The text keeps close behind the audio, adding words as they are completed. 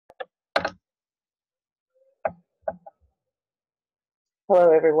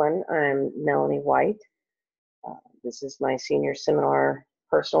Hello, everyone. I'm Melanie White. This is my senior seminar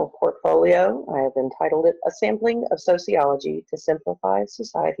personal portfolio. I have entitled it A Sampling of Sociology to Simplify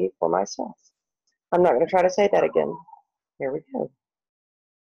Society for Myself. I'm not going to try to say that again. Here we go.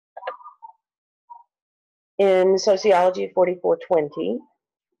 In Sociology 4420,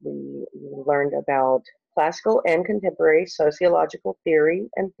 we learned about classical and contemporary sociological theory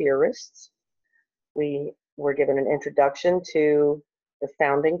and theorists. We were given an introduction to the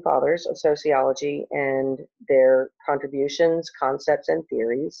founding fathers of sociology and their contributions, concepts, and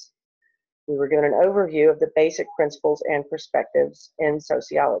theories. We were given an overview of the basic principles and perspectives in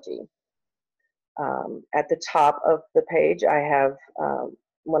sociology. At the top of the page, I have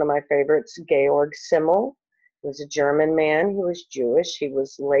one of my favorites, Georg Simmel. He was a German man. He was Jewish. He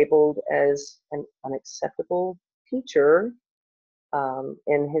was labeled as an unacceptable teacher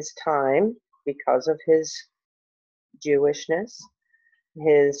in his time because of his Jewishness.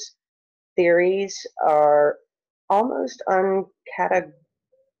 His theories are almost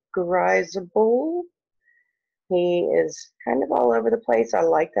uncategorizable. He is kind of all over the place. I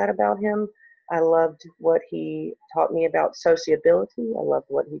like that about him. I loved what he taught me about sociability. I loved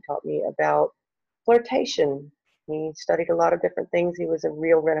what he taught me about flirtation. He studied a lot of different things. He was a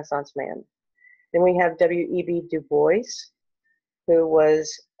real Renaissance man. Then we have W.E.B. Du Bois, who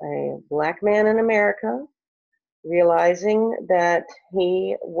was a black man in America, realizing that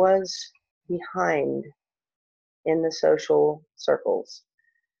he was behind in the social circles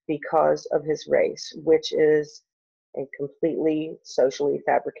because of his race, which is a completely socially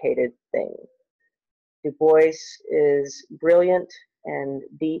fabricated thing. Du Bois is brilliant and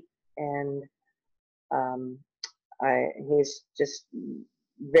deep, and he's just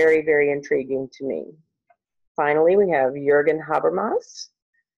very, very intriguing to me. Finally, we have Jürgen Habermas,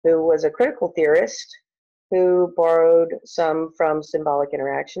 who was a critical theorist who borrowed some from symbolic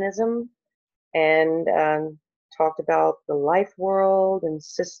interactionism and talked about the life world and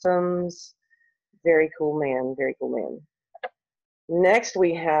systems. Very cool man, very cool man. Next,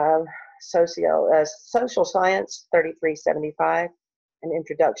 we have Social Science 3375, an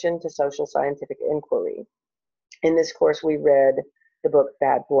introduction to social scientific inquiry. In this course, we read the book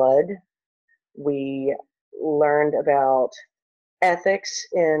Bad Blood. We learned about ethics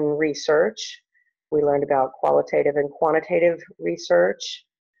in research. We learned about qualitative and quantitative research.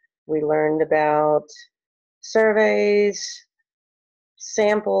 We learned about surveys,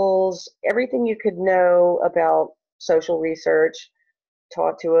 samples, everything you could know about social research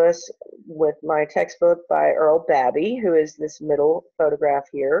taught to us with my textbook by Earl Babby, who is this middle photograph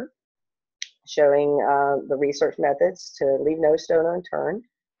here, showing the research methods to leave no stone unturned.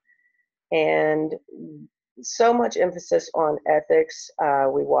 And so much emphasis on ethics.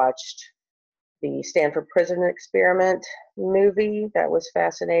 We watched the Stanford Prison Experiment movie. That was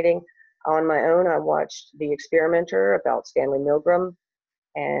fascinating. On my own, I watched The Experimenter about Stanley Milgram,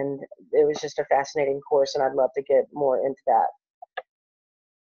 and it was just a fascinating course, and I'd love to get more into that.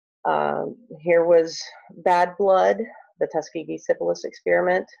 Here was Bad Blood, the Tuskegee Syphilis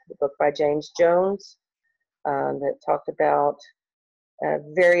Experiment, the book by James Jones, that talked about a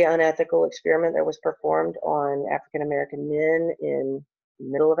very unethical experiment that was performed on African American men in the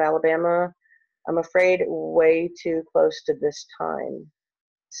middle of Alabama. I'm afraid way too close to this time.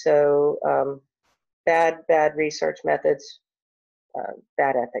 So bad research methods,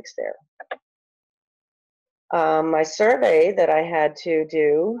 bad ethics there. My survey that I had to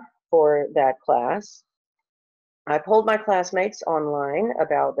do for that class, I polled my classmates online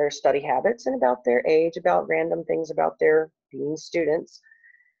about their study habits and about their age, about random things about their being students,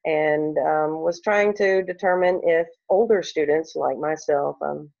 and was trying to determine if older students like myself,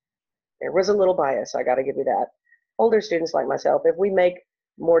 there was a little bias, I got to give you that. Older students like myself, if we make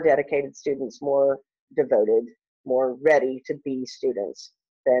more dedicated students, more devoted, more ready to be students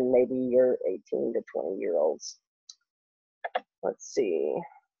than maybe your 18 to 20-year-olds. Let's see.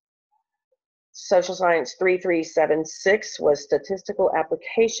 Social Science 3376 was statistical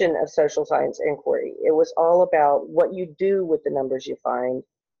application of social science inquiry. It was all about what you do with the numbers you find,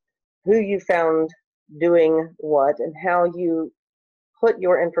 who you found doing what, and how you put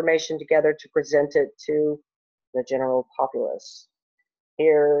your information together to present it to the general populace.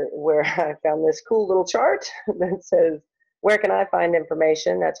 Here, where I found this cool little chart that says, where can I find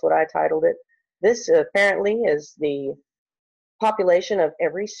information? That's what I titled it. This apparently is the population of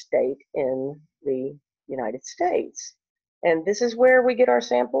every state in the United States. And this is where we get our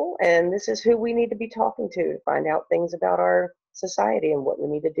sample, and this is who we need to be talking to find out things about our society and what we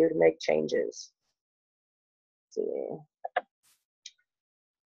need to do to make changes. Let's see.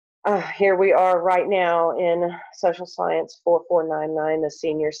 Here we are right now in Social Science 4499, the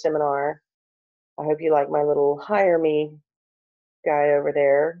senior seminar. I hope you like my little hire me guy over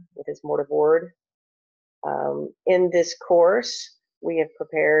there with his mortarboard. In this course, we have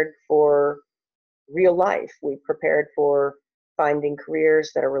prepared for real life. We've prepared for finding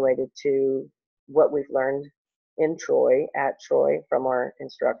careers that are related to what we've learned in Troy, at Troy, from our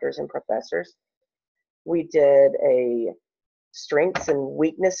instructors and professors. We did a strengths and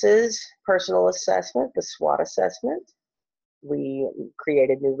weaknesses personal assessment, the SWOT assessment. We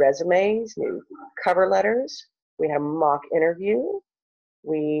created new resumes, new cover letters. We had a mock interview.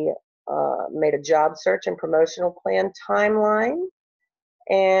 We made a job search and promotional plan timeline,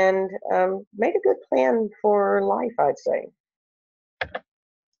 and made a good plan for life, I'd say.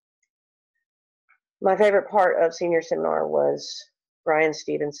 My favorite part of senior seminar was Brian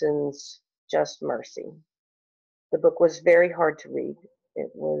Stevenson's Just Mercy. The book was very hard to read.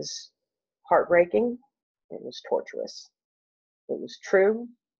 It was heartbreaking. It was torturous. It was true.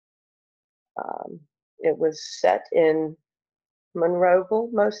 It was set in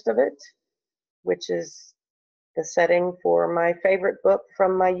Monroeville, most of it, which is the setting for my favorite book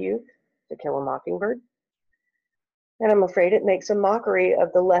from my youth, To Kill a Mockingbird. And I'm afraid it makes a mockery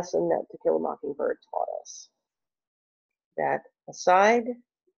of the lesson that To Kill a Mockingbird taught us. That aside,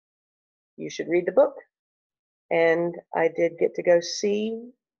 you should read the book. And I did get to go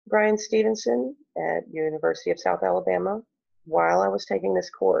see Brian Stevenson at University of South Alabama while I was taking this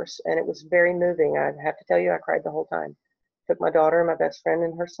course, and it was very moving. I have to tell you, I cried the whole time. Took my daughter, my best friend,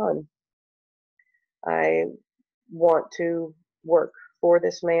 and her son. I want to work for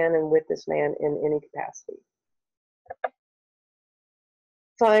this man and with this man in any capacity.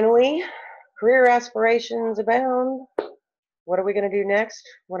 Finally, career aspirations abound. What are we going to do next?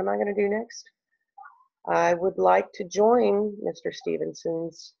 What am I going to do next? I would like to join Mr.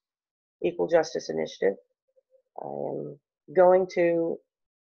 Stevenson's Equal Justice Initiative. I am going to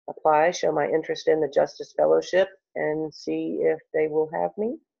apply, show my interest in the Justice Fellowship, and see if they will have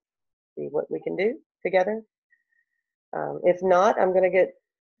me, see what we can do together. If not, I'm going to get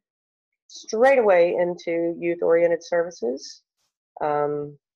straight away into youth-oriented services,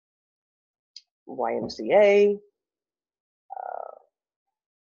 YMCA,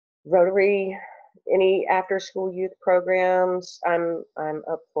 Rotary, any after-school youth programs. I'm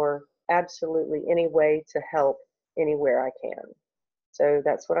up for absolutely any way to help anywhere I can. So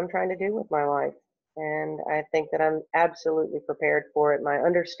that's what I'm trying to do with my life. And I think that I'm absolutely prepared for it. My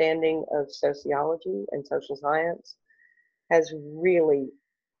understanding of sociology and social science has really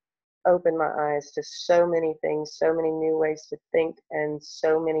opened my eyes to so many things, so many new ways to think, and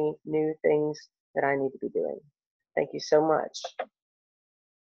so many new things that I need to be doing. Thank you so much.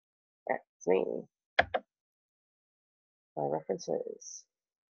 That's me. My references.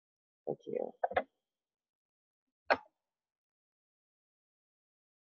 Thank you.